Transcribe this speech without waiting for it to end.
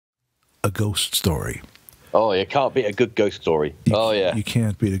a ghost story. Oh, you can't beat a good ghost story. You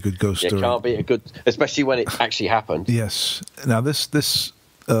can't beat a good ghost story. You can't beat a good, especially when it actually happened. Yes. Now, this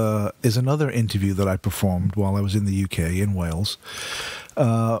is another interview that I performed while I was in the UK, in Wales,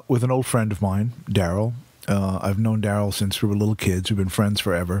 with an old friend of mine, Daryl. I've known Daryl since we were little kids. We've been friends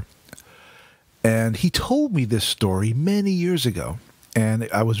forever. And he told me this story many years ago, and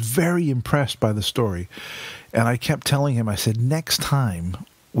I was very impressed by the story. And I kept telling him, I said, next time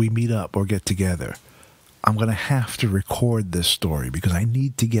we meet up or get together, I'm going to have to record this story because I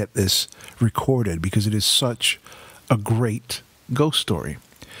need to get this recorded because it is such a great ghost story.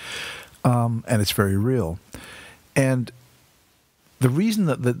 And it's very real. And the reason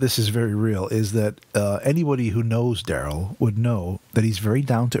that this is very real is that anybody who knows Daryl would know that he's very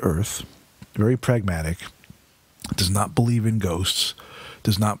down to earth, very pragmatic, does not believe in ghosts,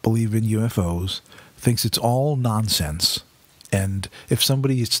 does not believe in UFOs, thinks it's all nonsense. And if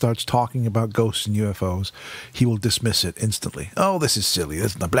somebody starts talking about ghosts and UFOs, he will dismiss it instantly. Oh, this is silly.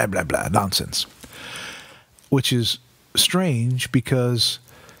 This is blah, blah, blah, nonsense. Which is strange because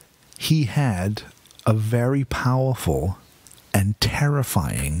he had a very powerful and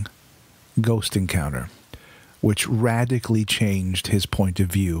terrifying ghost encounter, which radically changed his point of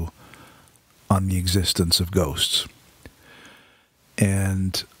view on the existence of ghosts.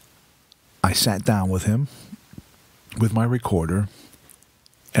 And I sat down with him with my recorder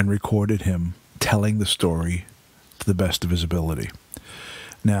and recorded him telling the story to the best of his ability.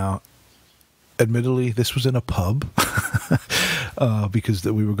 Now, admittedly, this was in a pub because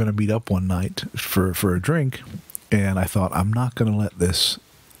we were going to meet up one night for a drink, and I thought, I'm not going to let this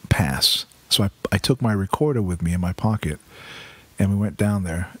pass. So I took my recorder with me in my pocket, and we went down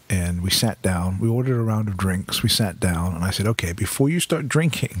there, and we sat down. We ordered a round of drinks. We sat down, and I said, okay, before you start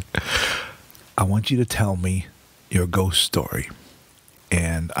drinking, I want you to tell me your ghost story.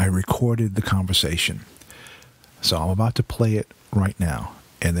 And I recorded the conversation. So I'm about to play it right now,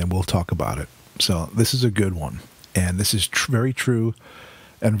 and then we'll talk about it. So this is a good one, and this is very true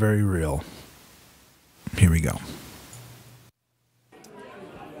and very real. Here we go.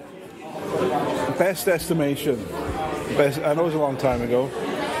 Best estimation. I know it was a long time ago.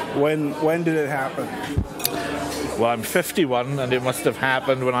 When did it happen? Well, I'm 51, and it must have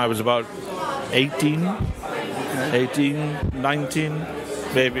happened when I was about 18, 19,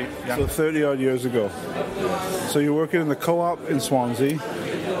 maybe. Yeah. So 30-odd years ago. So you're working in the co-op in Swansea,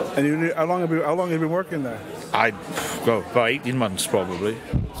 and how long have you been working there? I'd go about 18 months, probably.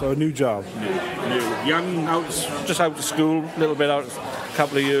 So a new job? New. Young, just out of school, a little bit out, a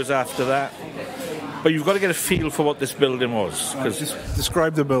couple of years after that. But you've got to get a feel for what this building was. Just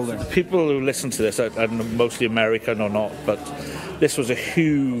describe the building. People who listen to this are mostly American or not, but this was a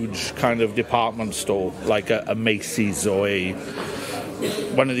huge kind of department store, like a Macy's or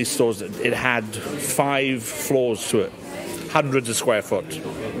one of these stores. It had 5 floors to it, hundreds of square foot.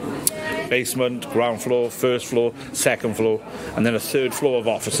 Basement, ground floor, first floor, second floor, and then a 3rd floor of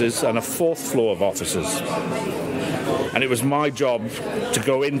offices and a 4th floor of offices. And it was my job to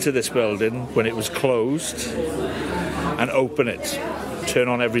go into this building when it was closed and open it, turn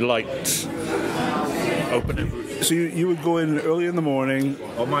on every light, open it. So you would go in early in the morning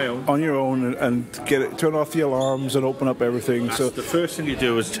on your own, and turn off the alarms and open up everything. So the first thing you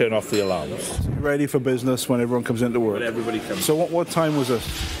do is turn off the alarms. So you're ready for business when everyone comes into work. When everybody comes. So what time was it?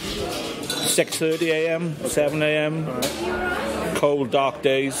 6:30 a.m., 7 a.m. Right. Cold, dark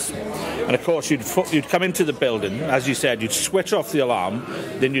days. And of course, you'd come into the building, as you said, you'd switch off the alarm,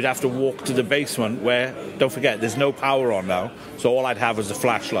 then you'd have to walk to the basement where, don't forget, there's no power on now, so all I'd have was a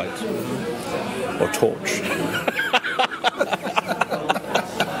flashlight or torch.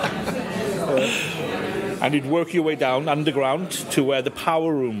 And you'd work your way down underground to where the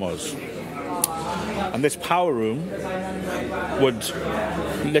power room was. And this power room would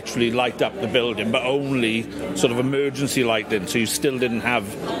literally light up the building, but only sort of emergency lighting, so you still didn't have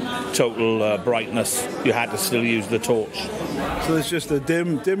total brightness. You had to still use the torch. So there's just a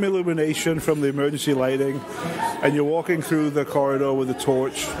dim illumination from the emergency lighting, and you're walking through the corridor with a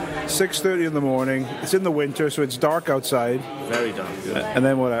torch. 6:30 in the morning. It's in the winter, so it's dark outside. Very dark. Yeah. And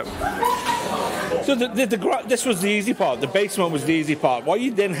then what happened? So this was the easy part. The basement was the easy part. What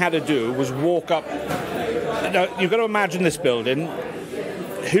you then had to do was walk up. Now, you've got to imagine this building,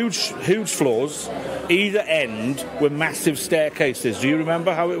 huge floors, either end were massive staircases. Do you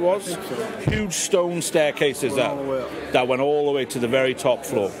remember how it was? Huge stone staircases that went all the way to the very top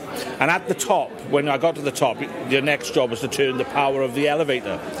floor. And at the top, when I got to the top, your next job was to turn the power of the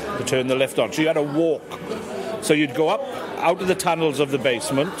elevator, to turn the lift on. So you had to walk. So you'd go up out of the tunnels of the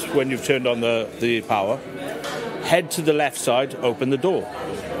basement when you've turned on the power, head to the left side, open the door.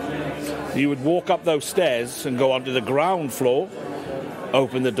 You would walk up those stairs and go onto the ground floor,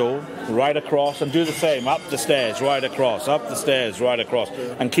 open the door, right across, and do the same, up the stairs, right across, up the stairs, right across,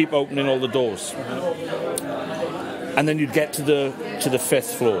 and keep opening all the doors. And then you'd get to the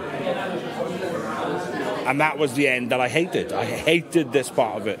 5th floor. And that was the end that I hated. I hated this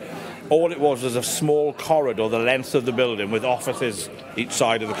part of it. All it was a small corridor, the length of the building, with offices each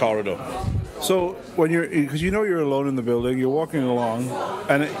side of the corridor. So when because you're alone in the building, you're walking along,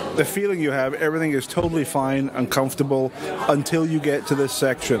 and the feeling you have, everything is totally fine and comfortable until you get to this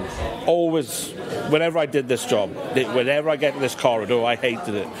section. Always, whenever I did this job, whenever I get to this corridor, I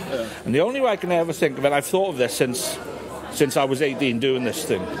hated it. Yeah. And the only way I can ever think of it, I've thought of this since I was 18 doing this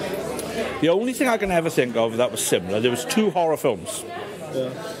thing. The only thing I can ever think of that was similar, there was 2 horror films.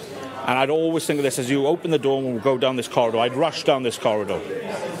 Yeah. And I'd always think of this as you open the door and we'll go down this corridor. I'd rush down this corridor.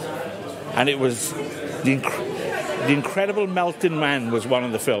 And it was the Incredible Melting Man was one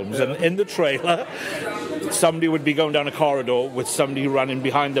of the films. Yeah. And in the trailer, somebody would be going down a corridor with somebody running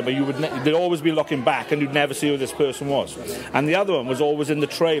behind them, but they'd always be looking back and you'd never see who this person was. And the other one was always in the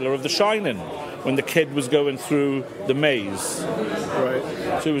trailer of The Shining, when the kid was going through the maze.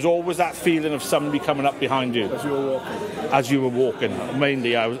 Right. So it was always that feeling of somebody coming up behind you. As you were walking. As you were walking.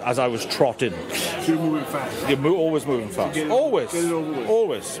 Mainly as I was trotting. So you're moving fast. You're always moving fast. Always. Get it over with.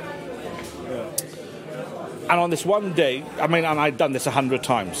 Always. Yeah. And on this one day, and I'd done this 100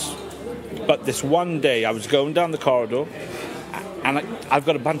 times, but this one day I was going down the corridor, and I've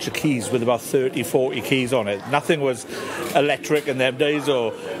got a bunch of keys with about 30, 40 keys on it. Nothing was electric in them days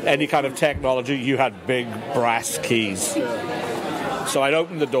or any kind of technology. You had big brass keys. So I'd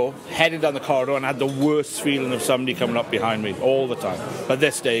opened the door, headed down the corridor, and had the worst feeling of somebody coming up behind me all the time. But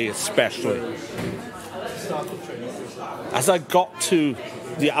this day especially. As I got to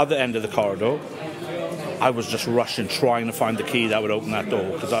the other end of the corridor, I was just rushing, trying to find the key that would open that door,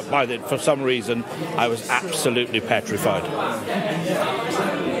 because for some reason I was absolutely petrified.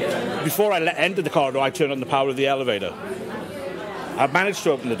 Before I entered the corridor, I turned on the power of the elevator. I managed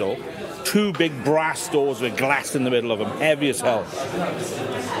to open the door. 2 big brass doors with glass in the middle of them, heavy as hell.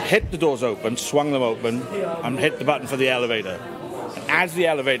 Hit the doors open, swung them open, and hit the button for the elevator. As the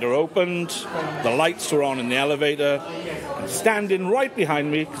elevator opened, the lights were on in the elevator, and standing right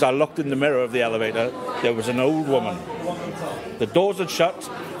behind me, because I looked in the mirror of the elevator, there was an old woman. The doors had shut,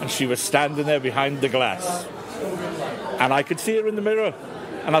 and she was standing there behind the glass. And I could see her in the mirror.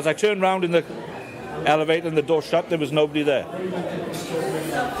 And as I turned round in the elevator and the door shut, there was nobody there.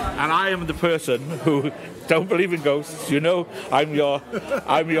 And I am the person who don't believe in ghosts. You know, I'm your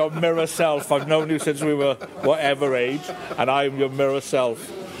mirror self. I've known you since we were whatever age, and I'm your mirror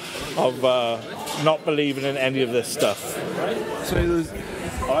self of not believing in any of this stuff. So there's...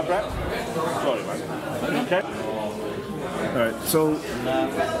 All right, Brett? Sorry, man. Okay. All right, so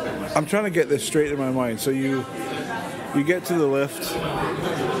I'm trying to get this straight in my mind. So you get to the lift,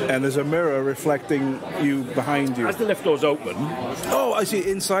 and there's a mirror reflecting you behind you. As the lift doors open... Oh, I see.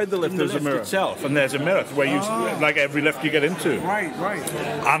 Inside the lift, there's a mirror. Itself, and there's a mirror where you, like every lift you get into. Right.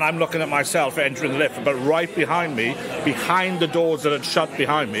 And I'm looking at myself entering the lift, but right behind me, behind the doors that had shut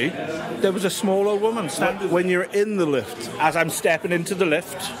behind me, there was a small old woman standing. When you're in the lift? As I'm stepping into the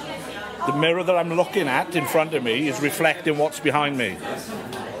lift, the mirror that I'm looking at in front of me is reflecting what's behind me.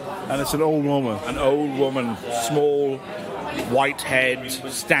 And it's an old woman. An old woman, small, white head,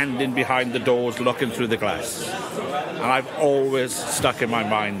 standing behind the doors, looking through the glass. And I've always stuck in my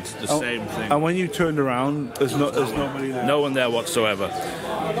mind the same thing. And when you turned around, there's nobody there? No one there whatsoever.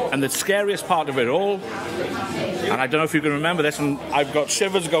 And the scariest part of it all, and I don't know if you can remember this, and I've got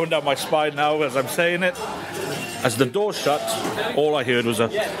shivers going down my spine now as I'm saying it, as the door shut, all I heard was a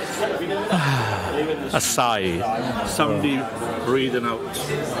sigh. Somebody breathing out.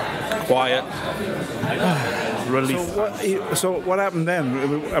 Quiet. Relief. So what happened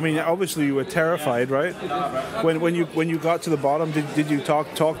then? I mean, obviously you were terrified, right? When you got to the bottom, did you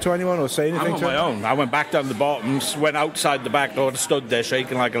talk to anyone or say anything? I'm on my own. I went back down the bottom, went outside the back door, and stood there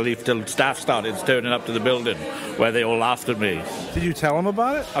shaking like a leaf till staff started turning up to the building, where they all laughed at me. Did you tell them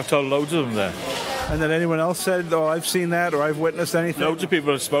about it? I've told loads of them there. And then anyone else said, "Oh, I've seen that," or "I've witnessed anything"? Loads of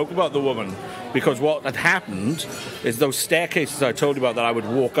people have spoke about the woman, because what had happened is those staircases I told you about that I would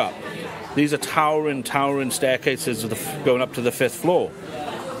walk up. These are towering staircases going up to the 5th floor.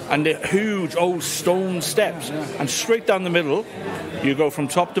 And they're huge old stone steps. And straight down the middle, you go from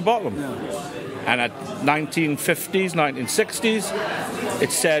top to bottom. And at 1950s, 1960s,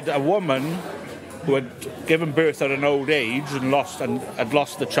 it said a woman who had given birth at an old age and had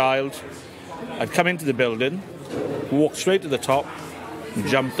lost the child, had come into the building, walked straight to the top, and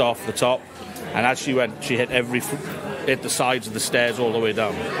jumped off the top. And as she went, she hit every hit the sides of the stairs all the way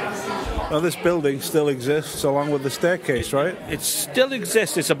down. Now, this building still exists along with the staircase, right? It still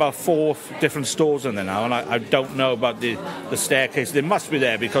exists. It's about 4 different stores in there now, and I don't know about the staircase. They must be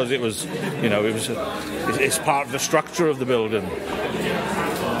there because it was, it's part of the structure of the building.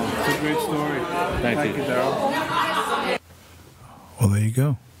 It's a great story. Thank you, Daryl. Well, there you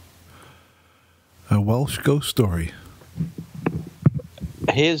go. A Welsh ghost story.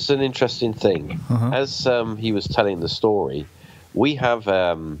 Here's an interesting thing. As he was telling the story, we have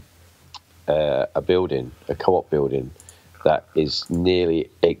a building, a co-op building, that is nearly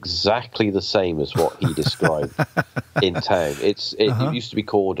exactly the same as what he described in town. It used to be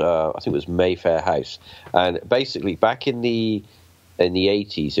called, I think it was Mayfair House, and basically back in the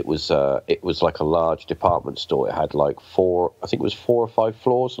 80s, it was like a large department store. It had like 4 or 5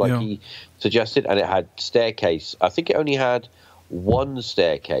 floors, like he suggested, and it had staircase. I think it only had 1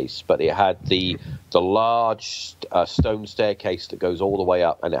 staircase, but it had the large stone staircase that goes all the way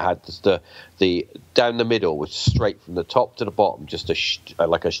up, and it had the down the middle was straight from the top to the bottom, just a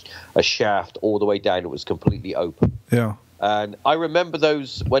shaft all the way down. It was completely open. Yeah. And I remember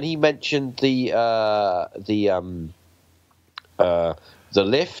those when he mentioned the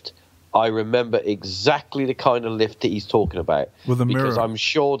lift. I remember exactly the kind of lift that he's talking about. With a mirror. Because I'm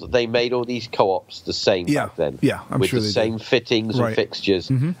sure that they made all these co-ops the same back then. Yeah, I'm with sure the they same did. fittings and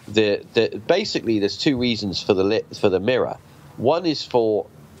fixtures. Basically, there's 2 reasons for the mirror. One is for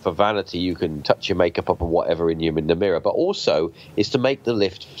vanity. You can touch your makeup up and whatever in the mirror. But also, is to make the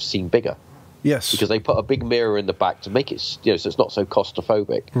lift seem bigger. Yes. Because they put a big mirror in the back to make it, so it's not so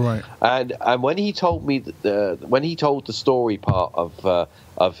claustrophobic. Right. And when he told me when he told the story part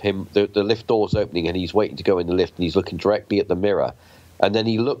of him, the lift doors opening and he's waiting to go in the lift and he's looking directly at the mirror, and then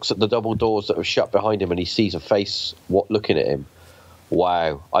he looks at the double doors that are shut behind him and he sees a face looking at him.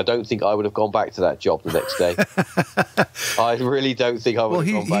 Wow, I don't think I would have gone back to that job the next day. I really don't think I would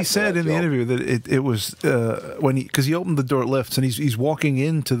have gone back to that job. Well, he said in the interview that it was because he opened the door lifts and he's walking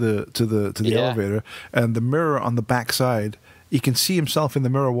into the elevator, and the mirror on the back side, he can see himself in the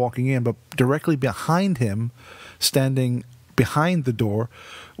mirror walking in, but directly behind him, standing behind the door,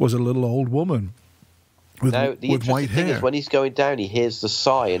 was a little old woman. With white hair. Thing is, when he's going down, he hears the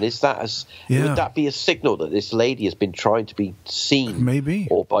sigh, and would that be a signal that this lady has been trying to be seen, maybe,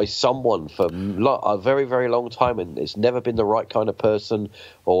 or by someone for a very, very long time, and it's never been the right kind of person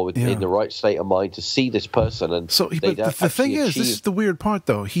or in the right state of mind to see this person? And so, but the thing is, this is the weird part,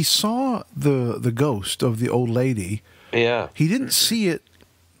 though. He saw the ghost of the old lady. Yeah, he didn't see it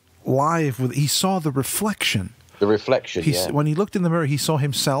live. He saw the reflection. The reflection, When he looked in the mirror, he saw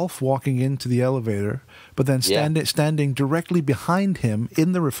himself walking into the elevator, but then standing directly behind him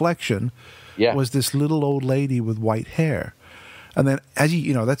in the reflection was this little old lady with white hair. And then, as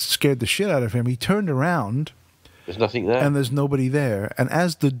that scared the shit out of him. He turned around. There's nothing there. And there's nobody there. And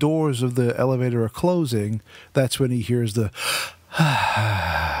as the doors of the elevator are closing, that's when he hears the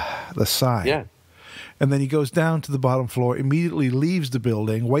sigh. Yeah. And then he goes down to the bottom floor, immediately leaves the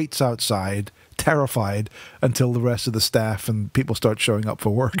building, waits outside, terrified, until the rest of the staff and people start showing up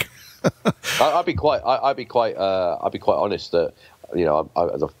for work. I'd be quite honest that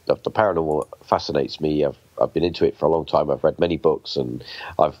the paranormal fascinates me. I've been into it for a long time. I've read many books and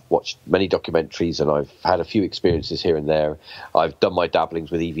I've watched many documentaries and I've had a few experiences here and there. I've done my dabblings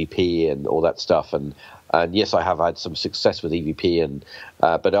with EVP and all that stuff, and yes, I have had some success with EVP,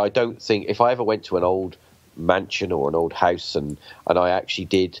 but I don't think if I ever went to an old mansion or an old house and I actually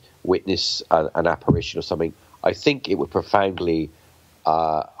did witness an apparition or something, I think it would profoundly,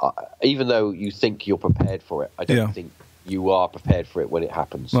 even though you think you're prepared for it, I don't think you are prepared for it when it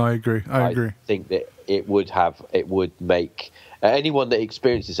happens. No, I agree. I agree. Think that it would make anyone that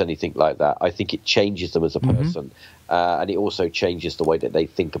experiences anything like that, I think it changes them as a person, and it also changes the way that they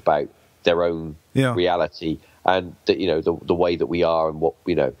think about their own reality and the way that we are and what.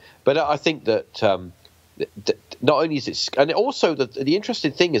 But I think that not only is it, and also the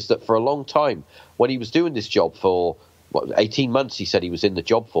interesting thing is that for a long time when he was doing this job for 18 months, he said he was in the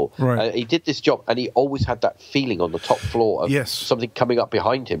job for. Right. He did this job, and he always had that feeling on the top floor of something coming up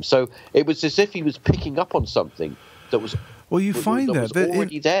behind him. So it was as if he was picking up on something that was. Well, you find that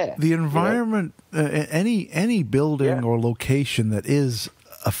already there. The environment, any building or location that is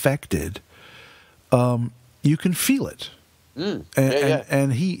affected, you can feel it.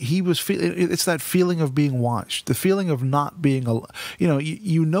 And he was feeling. It's that feeling of being watched, the feeling of not being alone.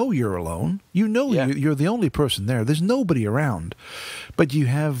 You're alone. You're the only person there. There's nobody around, but you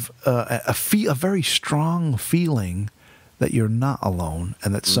have a very strong feeling that you're not alone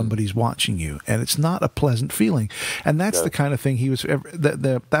and that somebody's watching you, and it's not a pleasant feeling. And that's the kind of thing he was.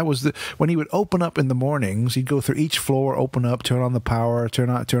 That was when he would open up in the mornings. He'd go through each floor, open up, turn on the power, turn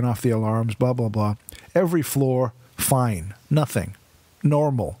off the alarms, blah blah blah. Every floor, fine, nothing,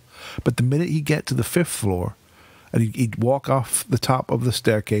 normal. But the minute he'd get to the 5th floor, and he'd walk off the top of the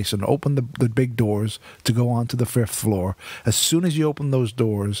staircase and open the big doors to go on to the 5th floor. As soon as you open those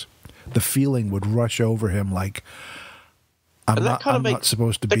doors, the feeling would rush over him like, I'm not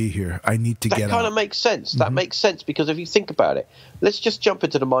supposed to be here. I need to get out. That kind of makes sense. That makes sense, because if you think about it, let's just jump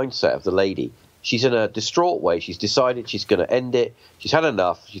into the mindset of the lady. She's in a distraught way. She's decided she's going to end it. She's had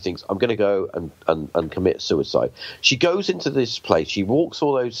enough. She thinks, I'm going to go and commit suicide. She goes into this place. She walks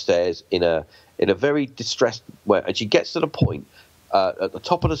all those stairs in a very distressed way, and she gets to the point at the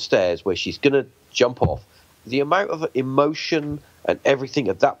top of the stairs where she's going to jump off. The amount of emotion and everything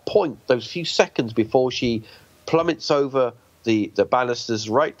at that point, those few seconds before she plummets over the banisters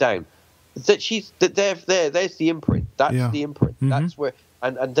right down, there's the imprint. That's the imprint. That's where,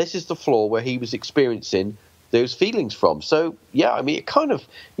 and this is the floor where he was experiencing those feelings from. So yeah, I mean, it kind of,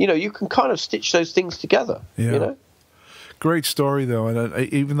 you can kind of stitch those things together. Yeah. Great story though,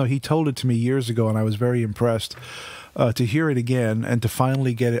 and even though he told it to me years ago, and I was very impressed to hear it again and to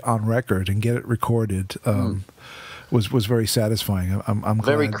finally get it on record and get it recorded. Was very satisfying. I'm glad.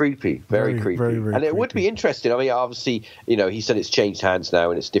 Very creepy, very creepy. Very and it creepy. would be interesting. I mean, obviously, he said it's changed hands now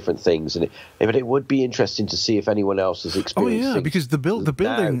and it's different things, but it would be interesting to see if anyone else has experienced. Oh yeah, because the building,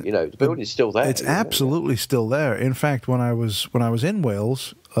 the building is still there. It's absolutely still there. In fact, when I was in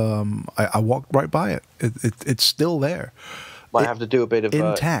Wales, I walked right by it. It's still there. Might have to do a bit of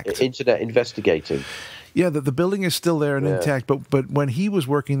internet investigating. Yeah, the building is still there and intact. But when he was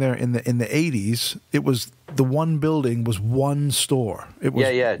working there in the 80s, it was the one building was one store. It was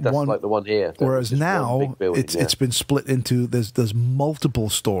that's like the one here. Whereas now it's been split into there's multiple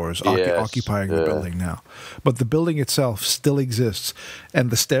stores occupying the building now. But the building itself still exists, and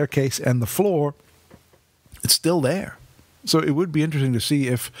the staircase and the floor, it's still there. So it would be interesting to see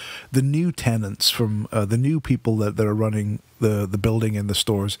if the new tenants from the new people that are running the building and the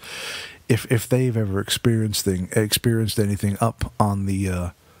stores, if they've ever experienced anything up on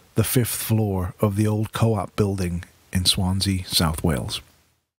the 5th floor of the old co-op building in Swansea, South Wales.